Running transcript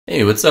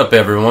Hey, what's up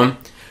everyone?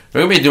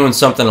 We're going to be doing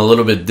something a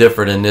little bit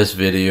different in this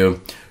video.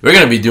 We're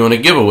going to be doing a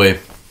giveaway.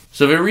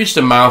 So we reached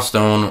a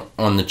milestone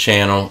on the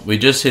channel. We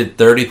just hit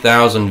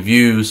 30,000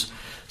 views.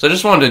 So I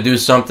just wanted to do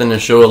something to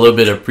show a little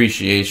bit of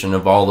appreciation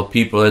of all the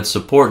people that's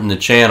supporting the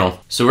channel.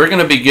 So we're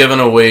going to be giving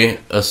away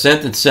a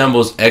Centent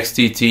Cymbals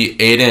XTT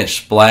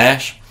 8-inch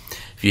splash.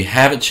 If you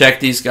haven't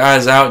checked these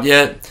guys out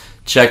yet,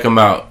 check them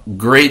out.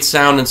 Great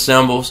sounding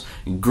cymbals,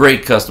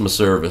 great customer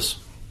service.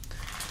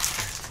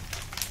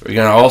 We're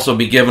going to also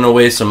be giving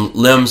away some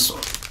LIMS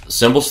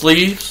cymbal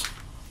sleeves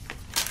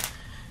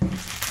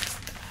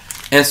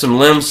and some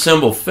LIMS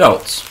cymbal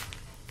felts.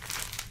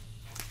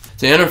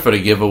 To enter for the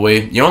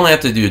giveaway, you only have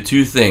to do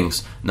two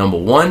things. Number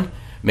one,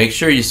 make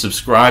sure you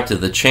subscribe to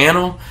the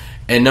channel,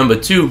 and number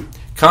two,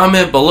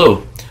 comment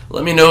below.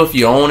 Let me know if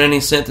you own any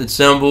Centent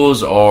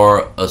Cymbals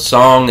or a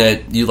song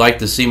that you'd like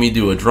to see me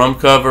do a drum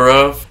cover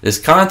of. This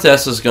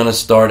contest is going to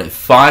start at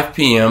 5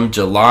 p.m.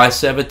 July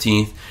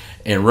 17th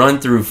and run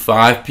through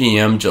 5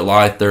 p.m.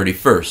 July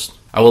 31st.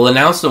 I will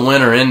announce the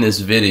winner in this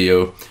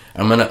video.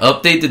 I'm going to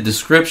update the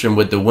description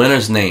with the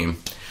winner's name.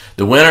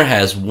 The winner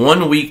has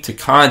 1 week to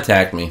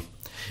contact me.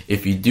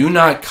 If you do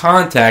not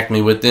contact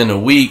me within a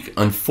week,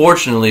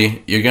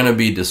 unfortunately, you're going to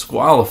be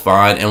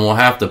disqualified and we'll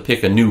have to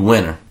pick a new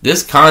winner.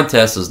 This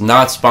contest is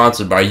not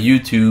sponsored by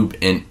YouTube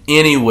in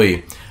any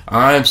way.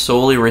 I am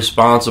solely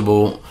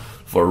responsible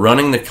for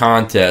running the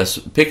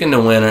contest, picking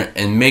the winner,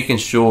 and making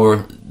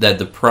sure that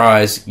the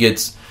prize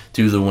gets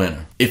to the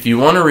winner. If you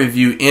want to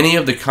review any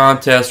of the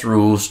contest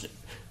rules,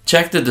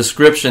 check the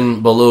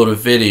description below the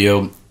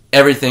video.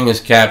 Everything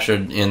is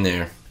captured in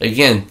there.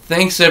 Again,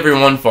 thanks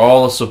everyone for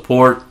all the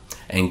support,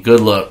 and good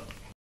luck.